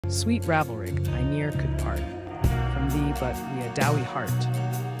Sweet Ravelrig, I ne'er could part from thee, but we a dowie heart.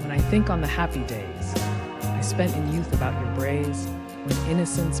 When I think on the happy days I spent in youth about your braes, when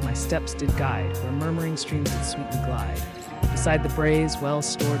innocence my steps did guide, where murmuring streams did sweetly glide, beside the braes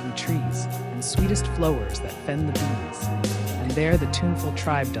well-stored with trees, and sweetest flowers that fend the bees. And there the tuneful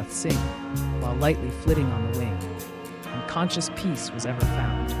tribe doth sing, while lightly flitting on the wing. And conscious peace was ever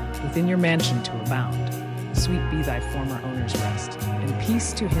found, within your mansion to abound. Sweet be thy former owner's rest, and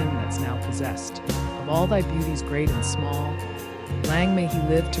peace to him that's now possessed of all thy beauties great and small. Lang may he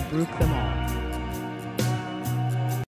live to brook them all.